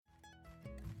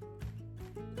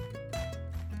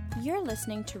You're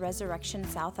listening to Resurrection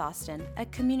South Austin, a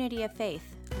community of faith,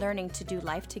 learning to do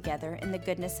life together in the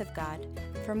goodness of God.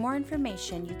 For more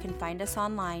information, you can find us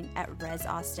online at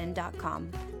resaustin.com.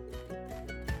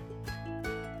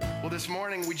 Well, this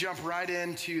morning we jump right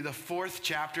into the fourth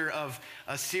chapter of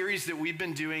a series that we've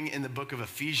been doing in the book of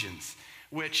Ephesians,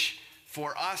 which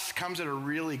for us comes at a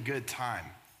really good time.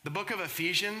 The book of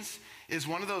Ephesians is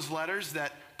one of those letters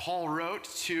that Paul wrote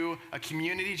to a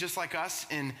community just like us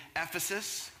in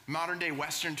Ephesus, modern day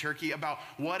Western Turkey, about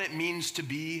what it means to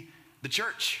be the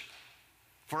church.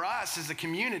 For us as a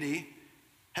community,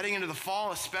 heading into the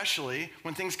fall especially,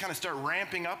 when things kind of start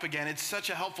ramping up again, it's such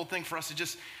a helpful thing for us to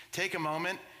just take a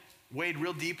moment, wade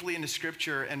real deeply into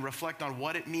Scripture, and reflect on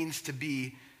what it means to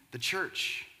be the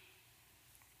church.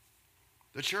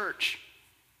 The church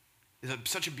is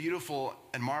such a beautiful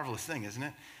and marvelous thing, isn't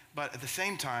it? But at the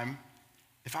same time,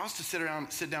 if I was to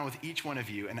sit down with each one of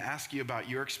you and ask you about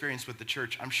your experience with the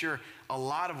church, I'm sure a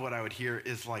lot of what I would hear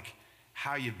is like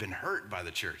how you've been hurt by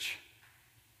the church,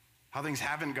 how things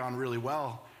haven't gone really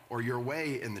well or your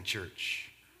way in the church.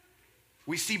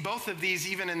 We see both of these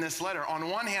even in this letter. On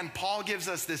one hand, Paul gives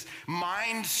us this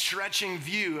mind-stretching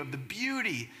view of the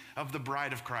beauty of the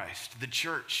bride of Christ, the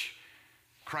church,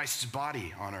 Christ's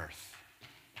body on earth.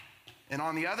 And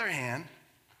on the other hand,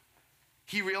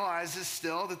 he realizes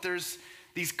still that there's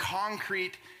these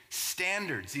concrete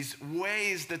standards, these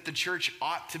ways that the church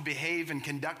ought to behave and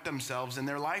conduct themselves in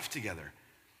their life together.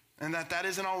 And that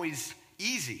isn't always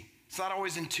easy. It's not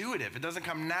always intuitive. It doesn't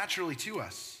come naturally to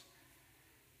us.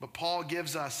 But Paul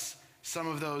gives us some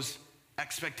of those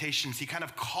expectations. He kind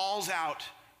of calls out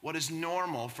what is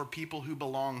normal for people who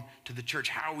belong to the church.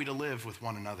 How are we to live with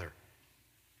one another?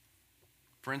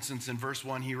 For instance, in verse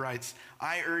 1, he writes,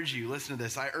 I urge you, listen to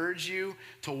this, I urge you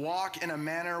to walk in a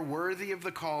manner worthy of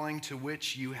the calling to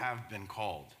which you have been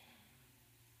called.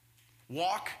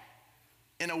 Walk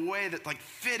in a way that's like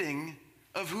fitting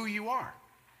of who you are.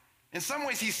 In some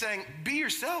ways, he's saying, be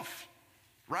yourself,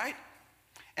 right?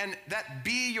 And that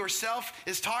be yourself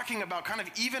is talking about kind of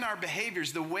even our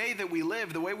behaviors, the way that we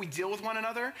live, the way we deal with one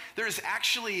another. There is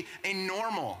actually a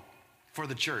normal for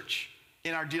the church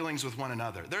in our dealings with one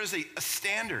another. There is a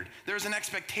standard. There is an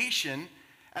expectation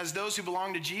as those who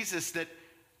belong to Jesus that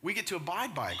we get to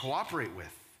abide by, cooperate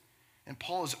with. And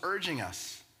Paul is urging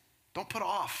us, don't put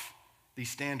off these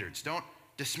standards. Don't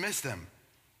dismiss them,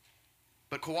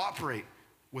 but cooperate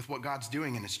with what God's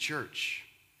doing in his church.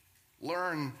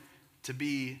 Learn to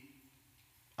be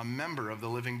a member of the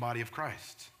living body of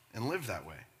Christ and live that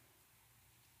way.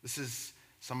 This is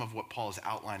some of what Paul is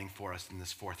outlining for us in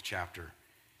this fourth chapter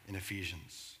in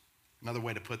Ephesians. Another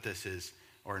way to put this is,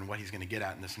 or in what he's going to get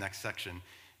at in this next section,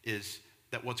 is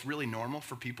that what's really normal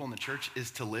for people in the church is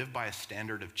to live by a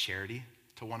standard of charity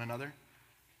to one another,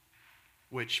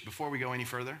 which, before we go any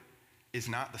further, is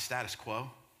not the status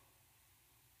quo.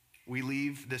 We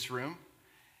leave this room,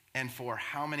 and for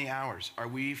how many hours are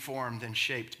we formed and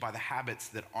shaped by the habits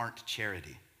that aren't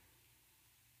charity?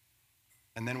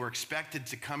 And then we're expected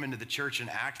to come into the church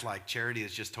and act like charity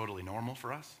is just totally normal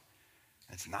for us?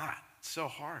 It's not. It's so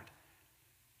hard.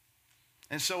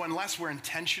 And so unless we're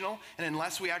intentional and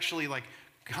unless we actually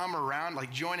come around,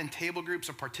 join in table groups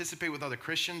or participate with other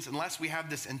Christians, unless we have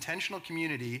this intentional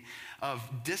community of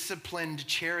disciplined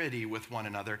charity with one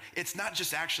another, it's not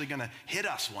just actually going to hit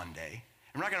us one day.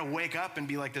 We're not going to wake up and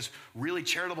be like this really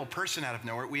charitable person out of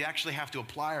nowhere. We actually have to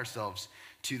apply ourselves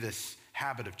to this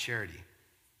habit of charity.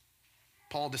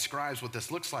 Paul describes what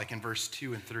this looks like in verse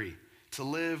 2 and 3. To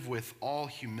live with all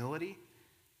humility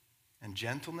and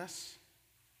gentleness,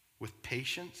 with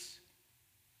patience,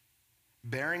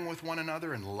 bearing with one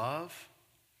another in love,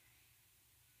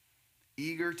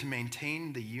 eager to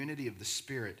maintain the unity of the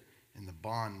Spirit in the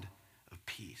bond of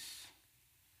peace.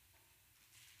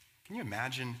 Can you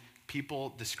imagine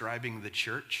people describing the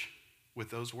church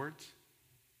with those words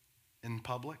in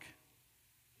public,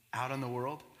 out in the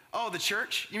world? Oh, the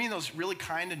church? You mean those really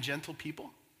kind and gentle people?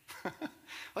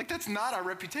 That's not our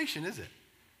reputation, is it?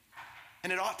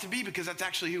 And it ought to be, because that's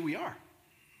actually who we are.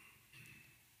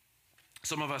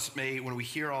 Some of us may, when we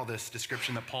hear all this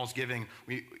description that Paul's giving,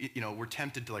 we're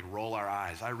tempted to roll our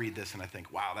eyes. I read this and I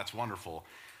think, wow, that's wonderful.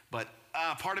 But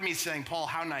part of me is saying, Paul,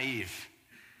 how naive.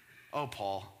 Oh,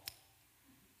 Paul,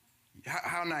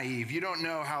 how naive. You don't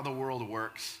know how the world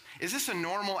works. Is this a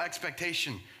normal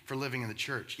expectation for living in the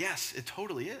church? Yes, it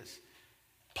totally is.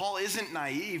 Paul isn't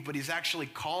naive, but he's actually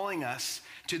calling us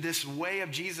to this way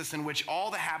of Jesus in which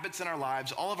all the habits in our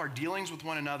lives, all of our dealings with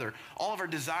one another, all of our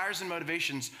desires and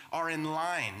motivations are in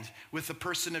line with the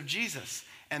person of Jesus.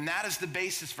 And that is the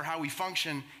basis for how we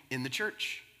function in the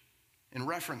church, in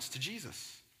reference to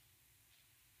Jesus.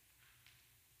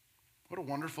 What a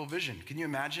wonderful vision. Can you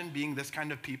imagine being this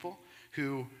kind of people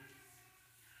who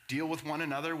deal with one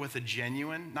another with a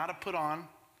genuine, not a put on,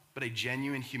 but a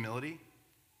genuine humility?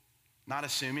 Not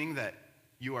assuming that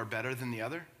you are better than the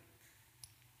other,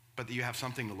 but that you have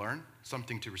something to learn,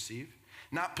 something to receive.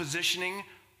 Not positioning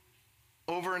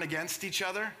over and against each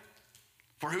other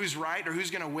for who's right or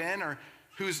who's going to win or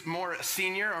who's more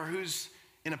senior or who's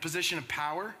in a position of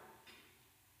power.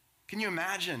 Can you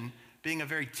imagine being a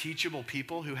very teachable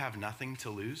people who have nothing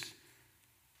to lose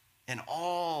and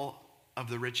all of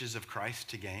the riches of Christ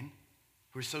to gain,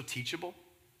 who are so teachable?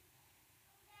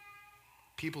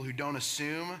 People who don't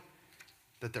assume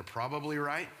that they're probably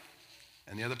right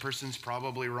and the other person's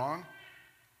probably wrong.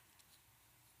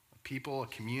 People, a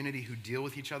community who deal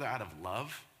with each other out of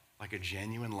love, like a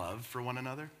genuine love for one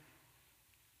another.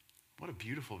 What a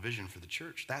beautiful vision for the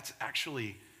church. That's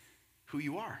actually who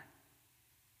you are,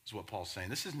 is what Paul's saying.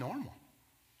 This is normal.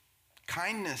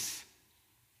 Kindness,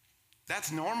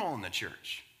 that's normal in the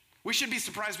church. We should be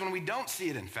surprised when we don't see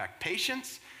it, in fact.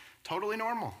 Patience, totally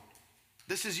normal.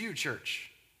 This is you,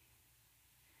 church.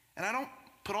 And I don't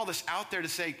put all this out there to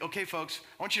say, okay, folks,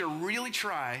 I want you to really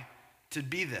try to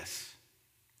be this.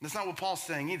 That's not what Paul's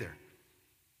saying either.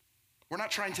 We're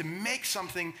not trying to make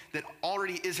something that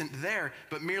already isn't there,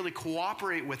 but merely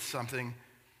cooperate with something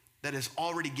that is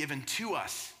already given to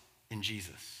us in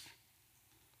Jesus.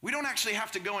 We don't actually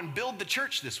have to go and build the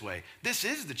church this way. This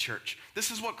is the church. This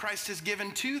is what Christ has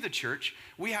given to the church.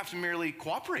 We have to merely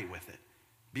cooperate with it,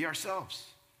 be ourselves.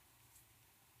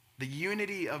 The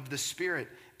unity of the Spirit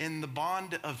in the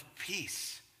bond of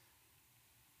peace.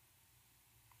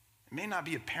 It may not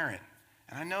be apparent.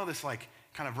 And I know this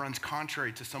kind of runs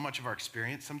contrary to so much of our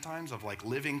experience sometimes of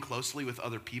living closely with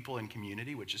other people in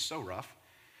community, which is so rough.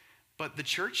 But the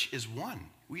church is one.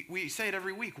 We say it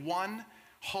every week. One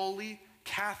holy,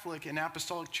 Catholic, and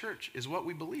apostolic church is what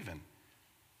we believe in.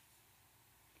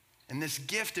 And this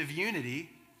gift of unity,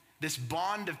 this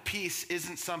bond of peace,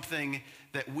 isn't something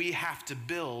that we have to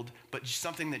build, but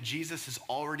something that Jesus has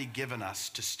already given us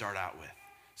to start out with.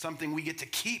 Something we get to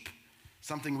keep,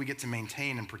 something we get to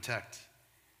maintain and protect.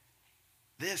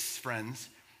 This, friends,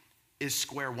 is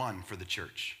square one for the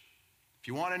church. If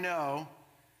you want to know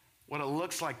what it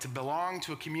looks like to belong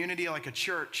to a community like a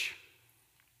church,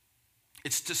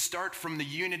 it's to start from the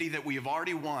unity that we have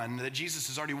already won, that Jesus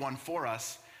has already won for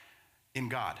us in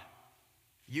God.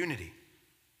 Unity.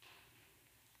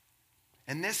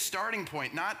 And this starting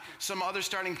point, not some other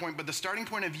starting point, but the starting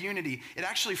point of unity, it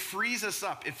actually frees us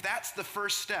up. If that's the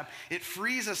first step, it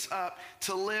frees us up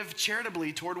to live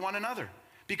charitably toward one another.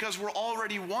 Because we're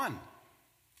already one.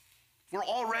 We're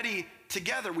already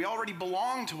together. We already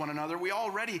belong to one another. We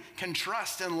already can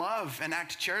trust and love and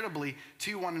act charitably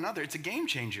to one another. It's a game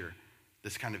changer,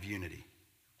 this kind of unity.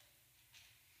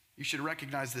 You should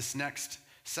recognize this next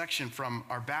section from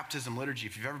our baptism liturgy.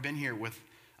 If you've ever been here with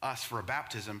us for a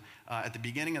baptism, at the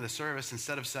beginning of the service,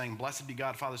 instead of saying, "Blessed be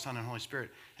God, Father, Son, and Holy Spirit,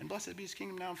 and blessed be his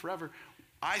kingdom now and forever,"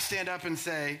 I stand up and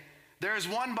say, there is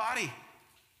one body,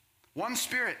 one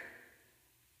Spirit,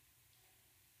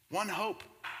 one hope,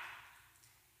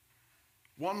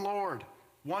 one Lord,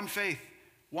 one faith,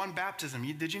 one baptism.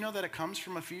 Did you know that it comes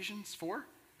from Ephesians 4?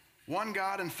 One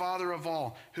God and Father of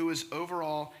all, who is over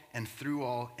all and through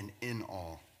all and in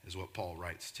all, is what Paul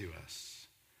writes to us.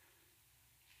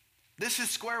 This is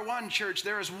square one, church.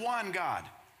 There is one God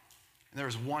and there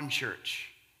is one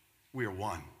church. We are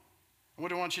one. And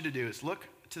what I want you to do is look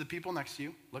to the people next to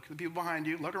you, look at the people behind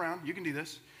you, look around. You can do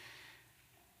this.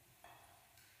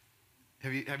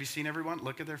 Have you seen everyone?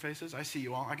 Look at their faces. I see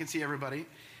you all. I can see everybody.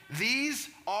 These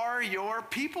are your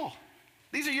people.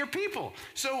 These are your people.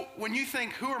 So when you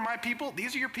think, who are my people?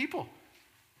 These are your people.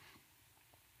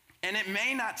 And it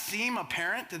may not seem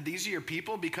apparent that these are your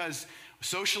people because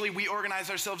socially we organize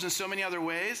ourselves in so many other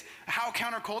ways. How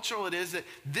countercultural it is that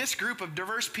this group of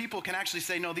diverse people can actually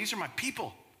say, no, these are my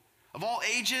people. Of all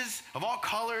ages, of all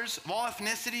colors, of all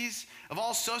ethnicities, of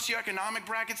all socioeconomic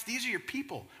brackets, these are your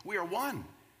people. We are one.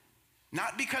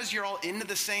 Not because you're all into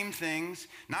the same things,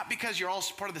 not because you're all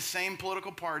part of the same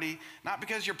political party, not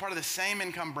because you're part of the same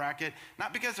income bracket,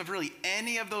 not because of really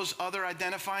any of those other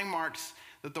identifying marks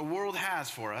that the world has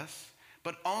for us,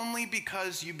 but only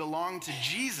because you belong to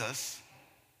Jesus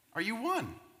are you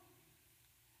one.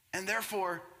 And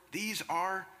therefore, these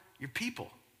are your people.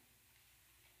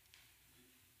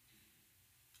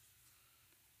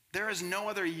 There is no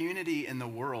other unity in the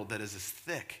world that is as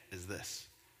thick as this.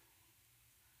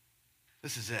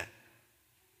 This is it.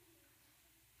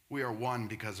 We are one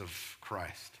because of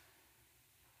Christ.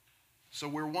 So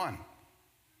we're one.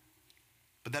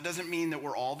 But that doesn't mean that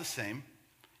we're all the same.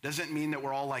 Doesn't mean that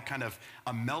we're all like kind of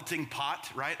a melting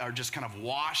pot, right? Or just kind of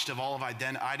washed of all of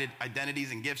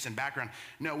identities and gifts and background.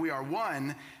 No, we are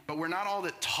one, but we're not all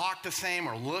that talk the same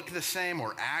or look the same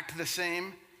or act the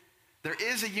same. There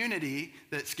is a unity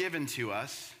that's given to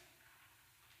us,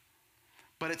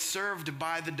 but it's served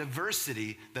by the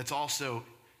diversity that's also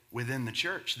within the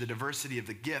church, the diversity of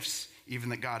the gifts even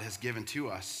that God has given to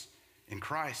us in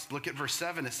Christ. Look at verse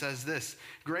 7. It says this: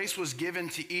 grace was given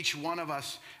to each one of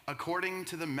us according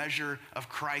to the measure of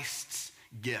Christ's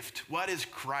gift. What is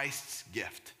Christ's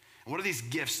gift? And what are these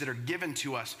gifts that are given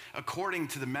to us according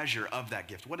to the measure of that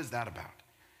gift? What is that about?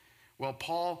 Well,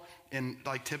 Paul, in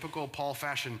like typical Paul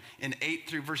fashion, in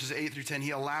verses 8 through 10, he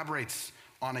elaborates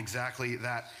on exactly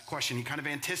that question. He kind of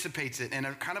anticipates it in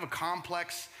a kind of a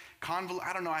complex,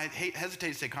 I don't know, I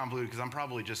hesitate to say convoluted because I'm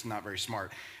probably just not very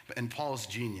smart, and Paul's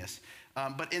genius.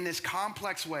 But in this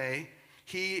complex way,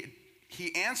 he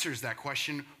answers that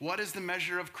question: what is the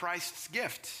measure of Christ's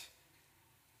gift?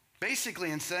 Basically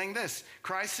in saying this: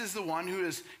 Christ is the one who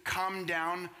has come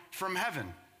down from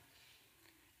heaven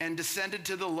and descended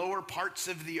to the lower parts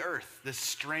of the earth. This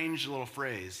strange little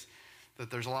phrase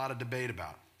that there's a lot of debate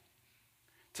about.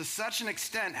 To such an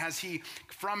extent has he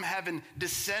from heaven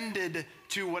descended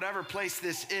to whatever place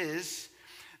this is,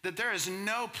 that there is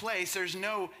no place, there's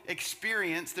no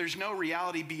experience, there's no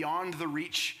reality beyond the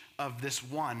reach of this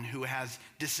one who has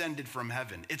descended from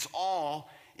heaven. It's all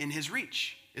in his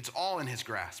reach. It's all in his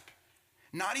grasp.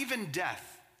 Not even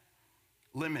death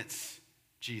limits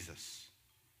Jesus.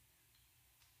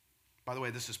 By the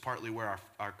way, this is partly where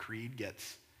our creed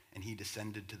gets, and he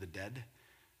descended to the dead,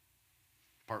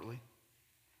 partly.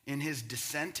 In his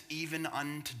descent even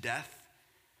unto death,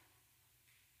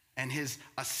 and his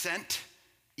ascent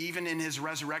even in his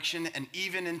resurrection, and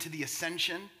even into the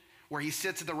ascension where he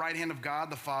sits at the right hand of God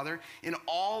the Father, in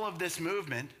all of this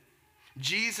movement,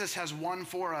 Jesus has won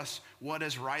for us what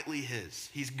is rightly his.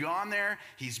 He's gone there,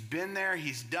 he's been there,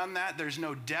 he's done that. There's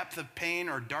no depth of pain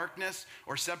or darkness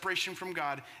or separation from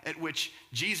God at which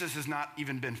Jesus has not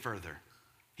even been further.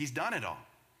 He's done it all.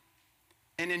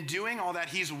 And in doing all that,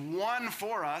 he's won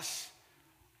for us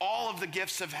all of the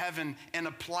gifts of heaven and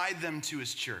applied them to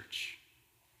his church.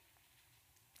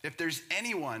 If there's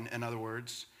anyone, in other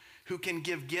words, who can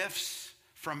give gifts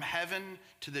from heaven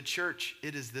to the church,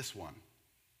 it is this one.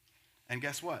 And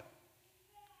guess what?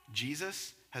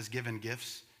 Jesus has given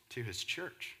gifts to his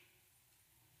church.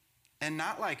 And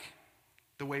not like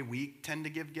the way we tend to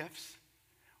give gifts,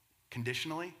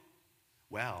 conditionally.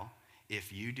 Well,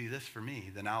 if you do this for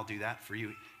me, then I'll do that for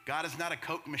you. God is not a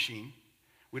Coke machine.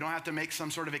 We don't have to make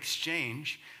some sort of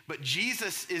exchange, but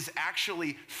Jesus is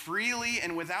actually freely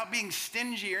and without being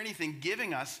stingy or anything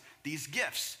giving us these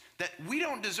gifts that we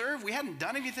don't deserve. We hadn't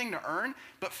done anything to earn,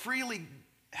 but freely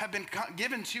have been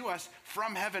given to us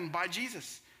from heaven by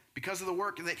Jesus because of the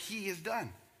work that he has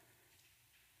done.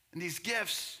 And these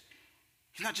gifts,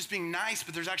 he's not just being nice,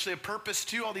 but there's actually a purpose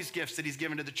to all these gifts that he's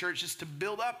given to the church, just to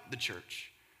build up the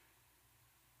church.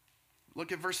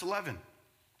 Look at verse 11.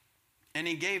 And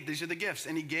he gave, these are the gifts,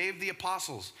 and he gave the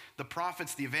apostles, the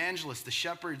prophets, the evangelists, the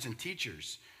shepherds, and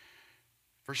teachers.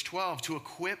 Verse 12, to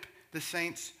equip the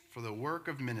saints for the work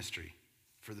of ministry,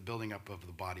 for the building up of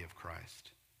the body of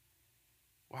Christ.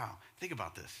 Wow, think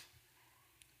about this.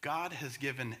 God has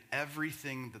given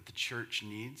everything that the church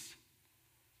needs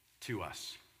to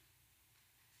us.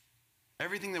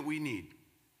 Everything that we need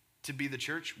to be the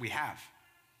church, we have.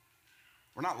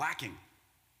 We're not lacking.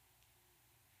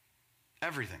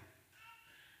 Everything.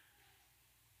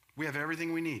 We have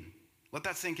everything we need. Let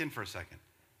that sink in for a second.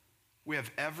 We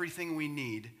have everything we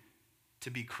need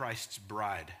to be Christ's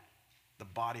bride, the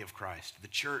body of Christ, the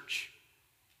church,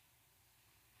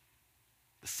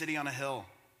 the city on a hill,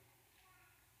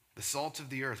 the salt of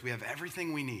the earth. We have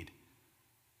everything we need.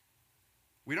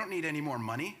 We don't need any more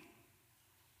money.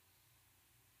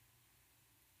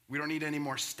 We don't need any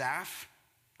more staff.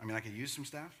 I mean, I could use some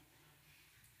staff.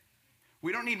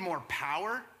 We don't need more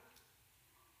power.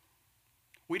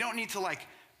 We don't need to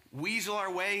weasel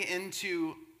our way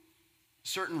into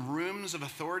certain rooms of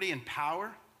authority and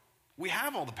power. We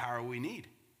have all the power we need.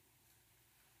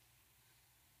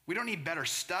 We don't need better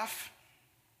stuff.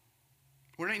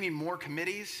 We don't need more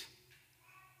committees.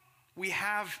 We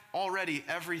have already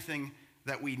everything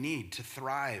that we need to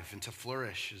thrive and to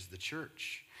flourish as the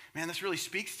church. Man, this really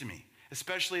speaks to me,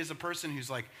 especially as a person who's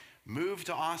moved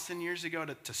to Austin years ago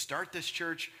to start this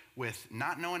church with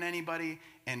not knowing anybody,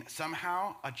 and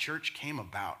somehow a church came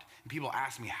about. And people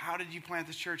ask me, how did you plant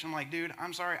this church? I'm like, dude,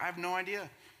 I'm sorry, I have no idea.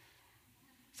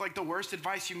 It's like the worst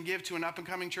advice you can give to an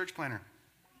up-and-coming church planner.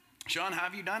 Sean, how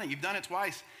have you done it? You've done it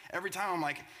twice. Every time I'm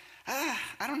like,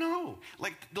 I don't know.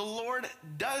 Like the Lord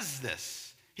does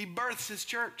this. He births his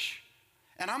church.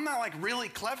 And I'm not like really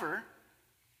clever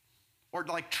or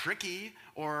like tricky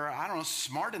or I don't know,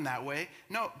 smart in that way.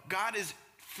 No, God is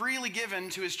freely given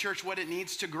to his church what it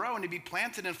needs to grow and to be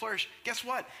planted and flourish. Guess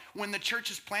what? When the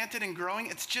church is planted and growing,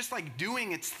 it's just like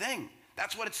doing its thing.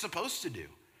 That's what it's supposed to do.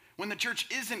 When the church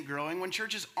isn't growing, when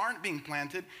churches aren't being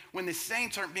planted, when the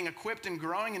saints aren't being equipped and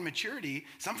growing in maturity,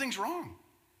 something's wrong.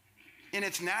 In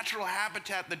its natural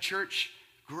habitat, the church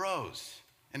grows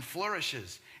and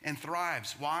flourishes and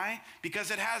thrives. Why?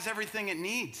 Because it has everything it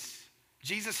needs.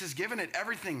 Jesus has given it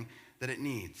everything that it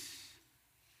needs.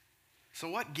 So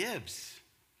what gives?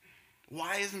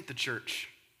 Why isn't the church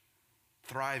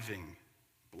thriving,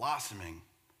 blossoming,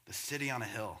 the city on a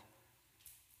hill?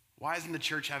 Why doesn't the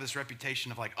church have this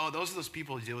reputation of like, oh, those are those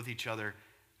people who deal with each other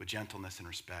with gentleness and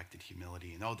respect and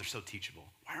humility, and oh, they're so teachable.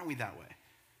 Why aren't we that way?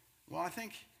 Well, I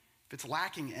think if it's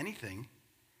lacking anything,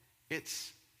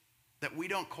 it's that we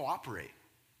don't cooperate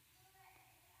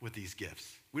with these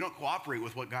gifts. We don't cooperate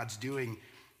with what God's doing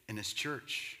in his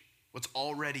church, what's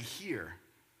already here.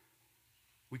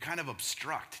 We kind of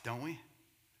obstruct, don't we?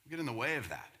 We get in the way of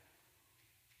that.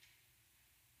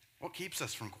 What keeps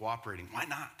us from cooperating? Why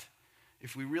not?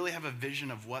 If we really have a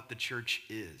vision of what the church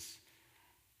is,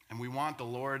 and we want the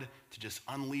Lord to just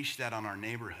unleash that on our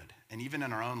neighborhood and even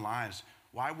in our own lives,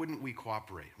 why wouldn't we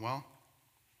cooperate? Well,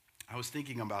 I was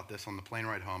thinking about this on the plane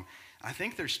ride home. I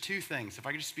think there's two things. If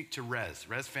I could just speak to Res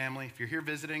family, if you're here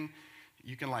visiting,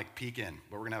 you can like peek in,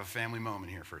 but we're gonna have a family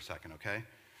moment here for a second, okay?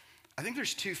 I think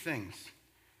there's two things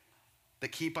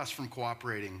that keep us from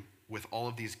cooperating with all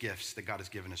of these gifts that God has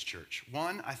given his church.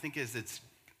 One, I think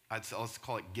let's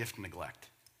call it gift neglect.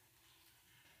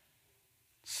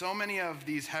 So many of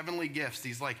these heavenly gifts,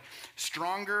 these like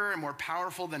stronger and more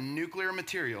powerful than nuclear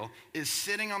material, is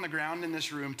sitting on the ground in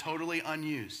this room totally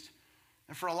unused.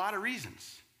 And for a lot of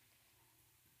reasons.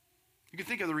 You can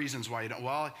think of the reasons why you don't.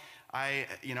 Well,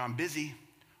 I'm busy,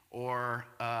 or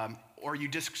you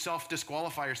just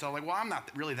self-disqualify yourself. Like, well, I'm not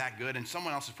really that good, and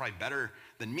someone else is probably better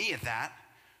than me at that.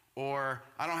 Or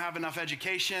I don't have enough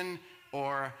education,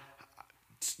 or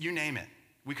you name it.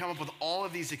 We come up with all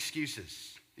of these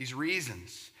excuses, these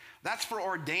reasons. That's for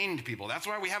ordained people. That's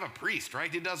why we have a priest,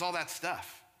 right? He does all that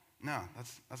stuff. No,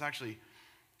 that's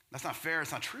not fair.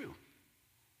 It's not true.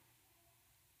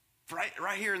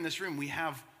 Right here in this room, we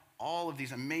have all of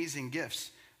these amazing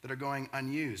gifts that are going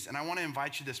unused. And I want to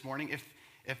invite you this morning,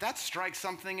 if that strikes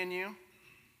something in you,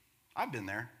 I've been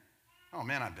there. Oh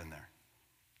man, I've been there.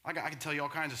 I can tell you all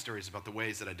kinds of stories about the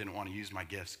ways that I didn't want to use my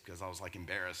gifts because I was like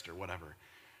embarrassed or whatever.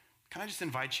 Can I just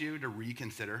invite you to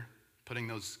reconsider putting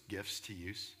those gifts to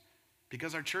use?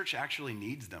 Because our church actually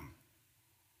needs them.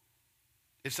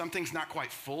 If something's not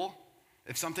quite full,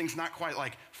 if something's not quite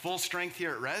like full strength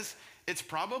here at Res, it's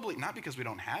probably not because we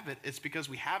don't have it, it's because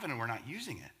we have it and we're not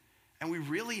using it. And we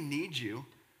really need you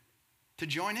to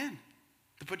join in,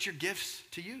 to put your gifts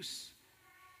to use.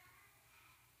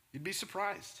 You'd be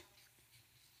surprised.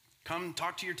 Come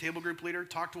talk to your table group leader,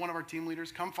 talk to one of our team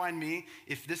leaders, come find me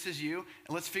if this is you,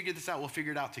 and let's figure this out. We'll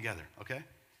figure it out together, okay?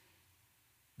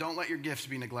 Don't let your gifts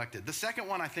be neglected. The second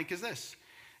one I think is this,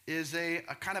 is a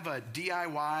kind of a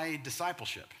DIY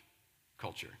discipleship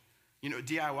culture. You know,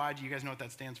 DIY, do you guys know what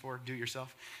that stands for? Do it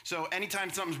yourself. So anytime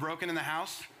something's broken in the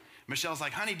house, Michelle's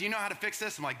like, honey, do you know how to fix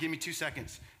this? I'm like, give me 2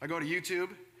 seconds. I go to YouTube.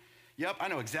 Yep, I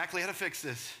know exactly how to fix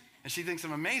this. And she thinks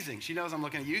I'm amazing. She knows I'm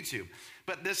looking at YouTube.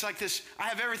 But I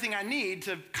have everything I need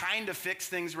to kind of fix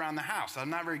things around the house. I'm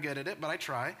not very good at it, but I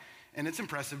try. And it's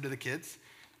impressive to the kids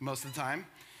most of the time.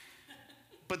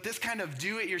 But this kind of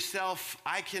do-it-yourself,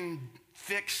 I can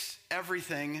fix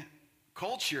everything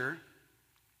culture,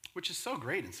 which is so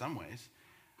great in some ways,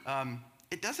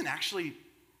 it doesn't actually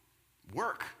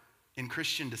work in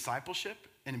Christian discipleship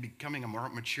and in becoming a more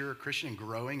mature Christian and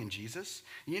growing in Jesus.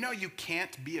 You know you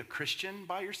can't be a Christian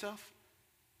by yourself.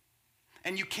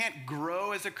 And you can't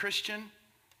grow as a Christian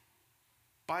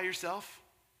by yourself.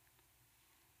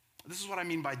 This is what I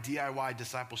mean by DIY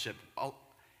discipleship.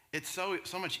 It's so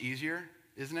much easier,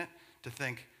 isn't it, to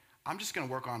think, I'm just going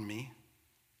to work on me,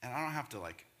 and I don't have to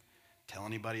tell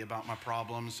anybody about my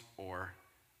problems or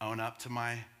own up to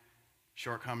my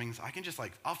shortcomings. I can just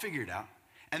I'll figure it out.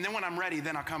 And then when I'm ready,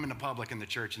 then I'll come into public in the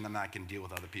church, and then I can deal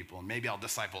with other people, and maybe I'll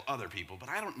disciple other people, but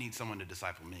I don't need someone to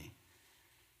disciple me.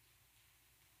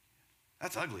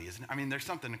 That's ugly, isn't it? I mean, there's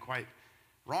something quite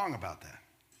wrong about that.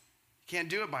 You can't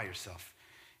do it by yourself.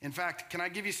 In fact, can I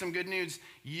give you some good news?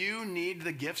 You need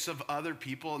the gifts of other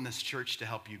people in this church to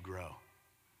help you grow.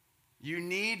 You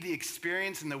need the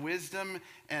experience and the wisdom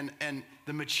and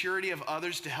the maturity of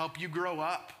others to help you grow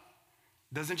up.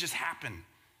 It doesn't just happen.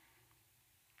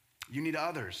 You need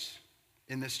others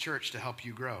in this church to help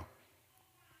you grow.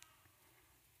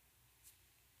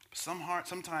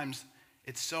 Sometimes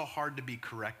it's so hard to be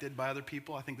corrected by other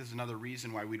people. I think this is another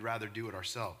reason why we'd rather do it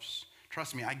ourselves.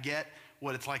 Trust me, I get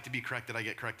what it's like to be corrected. I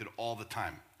get corrected all the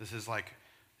time. This is like,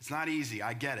 it's not easy.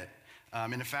 I get it.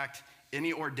 And in fact,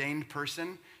 any ordained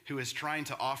person who is trying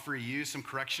to offer you some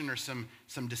correction or some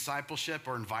discipleship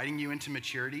or inviting you into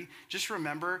maturity, just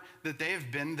remember that they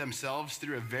have been themselves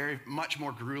through a very much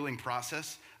more grueling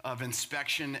process of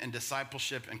inspection and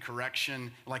discipleship and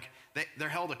correction. Like they're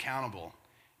held accountable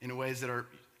in ways that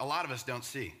a lot of us don't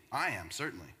see. I am,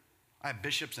 certainly. I have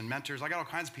bishops and mentors. I got all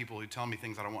kinds of people who tell me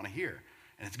things I don't want to hear.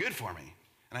 And it's good for me.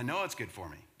 And I know it's good for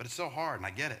me. But it's so hard, and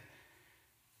I get it.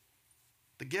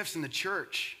 The gifts in the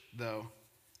church, though,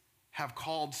 have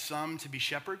called some to be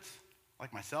shepherds,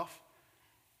 like myself.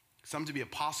 Some to be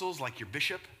apostles, like your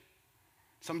bishop.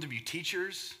 Some to be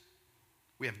teachers.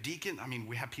 We have deacons.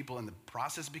 We have people in the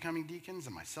process of becoming deacons,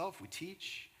 and myself, we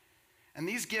teach. And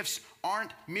these gifts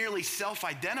aren't merely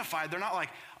self-identified. They're not like,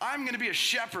 I'm going to be a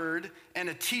shepherd and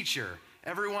a teacher.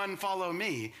 Everyone follow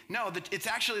me. No, it's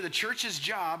actually the church's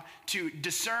job to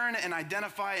discern and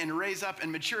identify and raise up and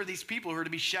mature these people who are to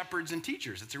be shepherds and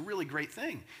teachers. It's a really great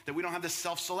thing that we don't have this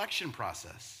self-selection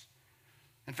process.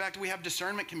 In fact, we have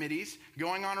discernment committees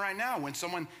going on right now when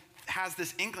someone has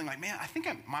this inkling like, man, I think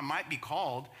I might be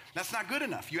called. That's not good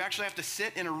enough. You actually have to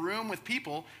sit in a room with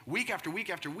people week after week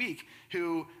after week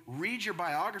who read your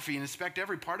biography and inspect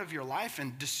every part of your life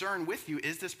and discern with you,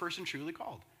 is this person truly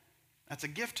called? That's a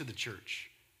gift to the church.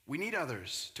 We need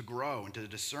others to grow and to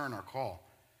discern our call.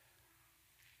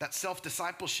 That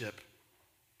self-discipleship,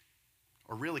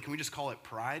 or really, can we just call it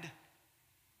pride?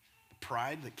 The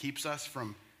pride that keeps us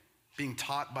from being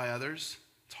taught by others.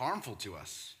 It's harmful to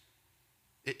us.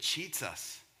 It cheats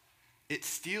us. It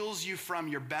steals you from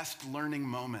your best learning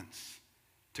moments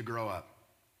to grow up.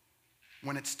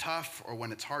 When it's tough or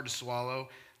when it's hard to swallow,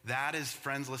 that is,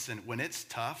 friends, listen, when it's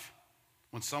tough,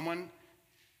 when someone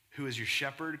who is your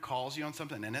shepherd calls you on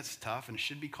something and it's tough and it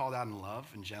should be called out in love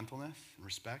and gentleness and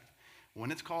respect,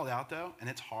 when it's called out though and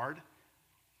it's hard,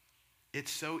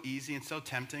 it's so easy and so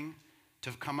tempting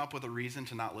to come up with a reason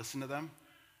to not listen to them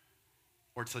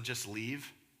or to just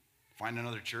leave. Find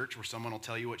another church where someone will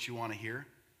tell you what you want to hear,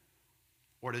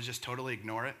 or to just totally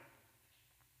ignore it.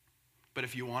 But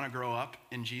if you want to grow up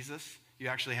in Jesus, you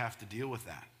actually have to deal with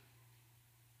that.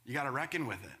 You got to reckon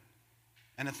with it.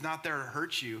 And it's not there to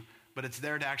hurt you, but it's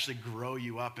there to actually grow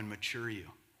you up and mature you.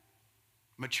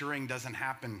 Maturing doesn't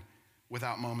happen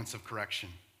without moments of correction.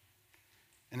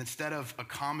 And instead of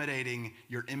accommodating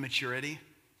your immaturity,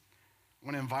 I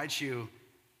want to invite you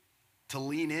to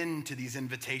lean into these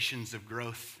invitations of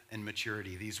growth and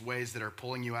maturity, these ways that are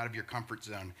pulling you out of your comfort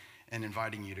zone and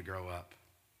inviting you to grow up.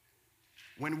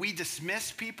 When we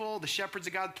dismiss people, the shepherds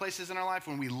of God places in our life,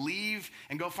 when we leave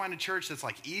and go find a church that's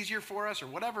like easier for us or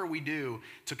whatever we do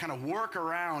to kind of work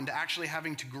around actually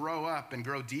having to grow up and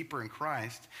grow deeper in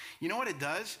Christ, you know what it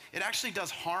does? It actually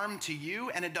does harm to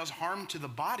you and it does harm to the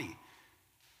body.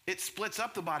 It splits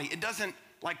up the body. It doesn't,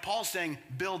 like Paul's saying,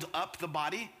 build up the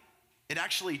body. It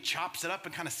actually chops it up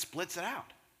and kind of splits it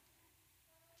out.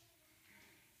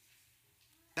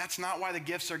 That's not why the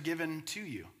gifts are given to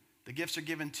you. The gifts are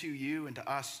given to you and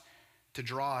to us to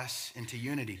draw us into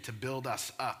unity, to build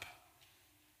us up.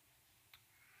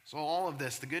 So all of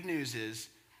this, the good news is,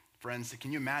 friends,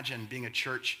 can you imagine being a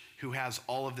church who has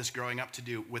all of this growing up to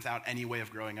do without any way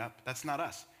of growing up? That's not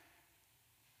us.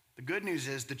 The good news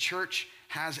is the church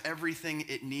has everything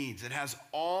it needs. It has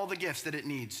all the gifts that it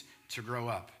needs to grow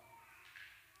up.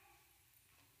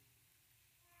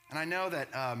 And I know that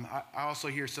I also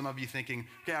hear some of you thinking,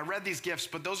 okay, I read these gifts,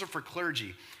 but those are for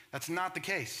clergy. That's not the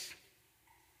case.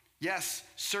 Yes,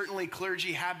 certainly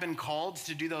clergy have been called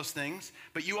to do those things,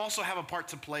 but you also have a part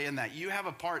to play in that. You have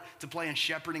a part to play in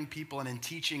shepherding people and in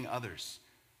teaching others.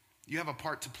 You have a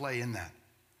part to play in that.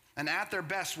 And at their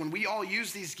best, when we all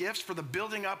use these gifts for the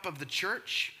building up of the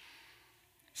church,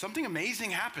 something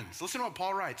amazing happens. Listen to what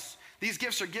Paul writes. These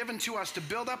gifts are given to us to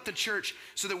build up the church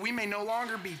so that we may no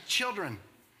longer be children,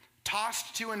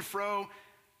 tossed to and fro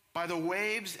by the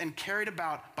waves and carried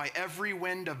about by every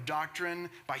wind of doctrine,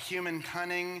 by human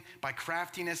cunning, by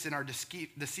craftiness in our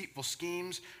deceitful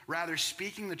schemes. Rather,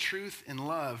 speaking the truth in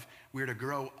love, we are to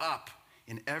grow up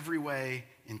in every way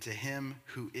into him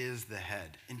who is the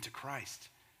head, into Christ.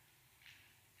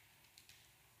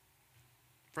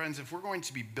 Friends, if we're going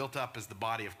to be built up as the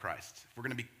body of Christ, if we're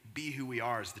going to be who we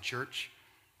are as the church,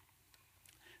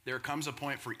 there comes a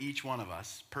point for each one of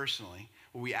us personally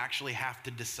where we actually have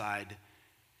to decide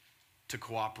to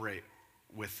cooperate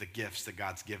with the gifts that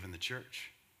God's given the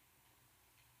church.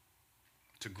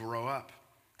 to grow up,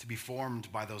 to be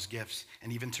formed by those gifts,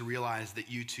 and even to realize that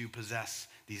you too possess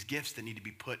these gifts that need to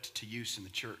be put to use in the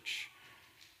church.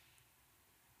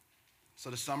 So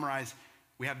to summarize,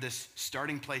 we have this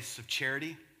starting place of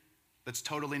charity that's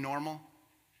totally normal.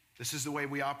 This is the way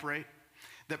we operate,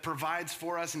 that provides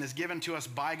for us and is given to us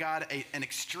by God an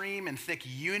extreme and thick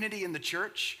unity in the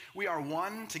church. We are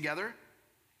one together.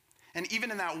 And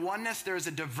even in that oneness, there is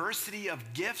a diversity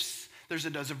of gifts. There's a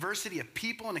diversity of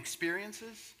people and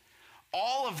experiences.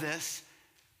 All of this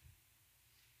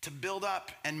to build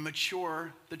up and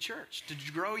mature the church,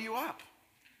 to grow you up,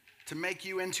 to make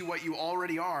you into what you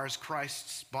already are as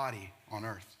Christ's body on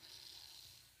earth.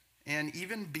 And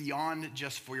even beyond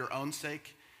just for your own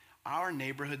sake, our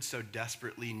neighborhood so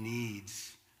desperately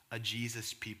needs a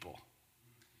Jesus people.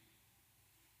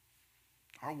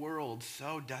 Our world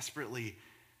so desperately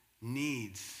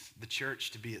needs the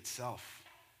church to be itself.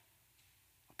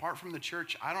 Apart from the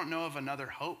church, I don't know of another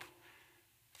hope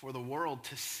for the world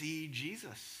to see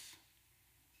Jesus.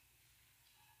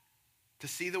 To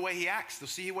see the way he acts, to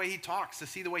see the way he talks, to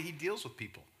see the way he deals with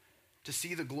people, to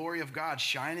see the glory of God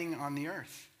shining on the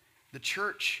earth. The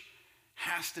church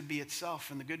has to be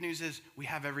itself. And the good news is we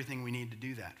have everything we need to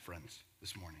do that, friends,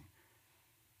 this morning.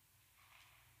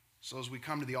 So as we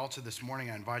come to the altar this morning,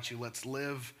 I invite you, let's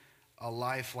live a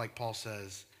life, like Paul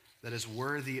says, that is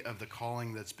worthy of the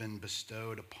calling that's been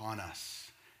bestowed upon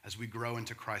us as we grow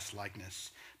into Christ's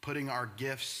likeness, putting our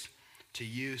gifts to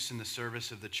use in the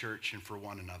service of the church and for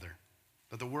one another.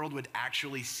 That the world would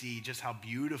actually see just how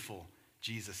beautiful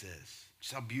Jesus is,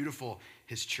 just how beautiful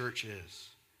his church is.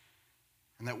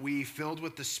 And that we, filled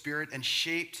with the Spirit and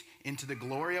shaped into the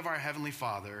glory of our Heavenly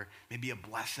Father, may be a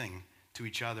blessing to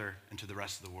each other and to the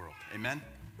rest of the world. Amen?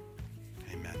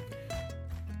 Amen.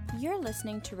 You're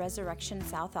listening to Resurrection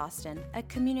South Austin, a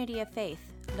community of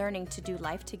faith, learning to do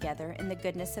life together in the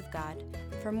goodness of God.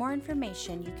 For more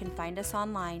information, you can find us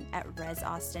online at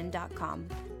resaustin.com.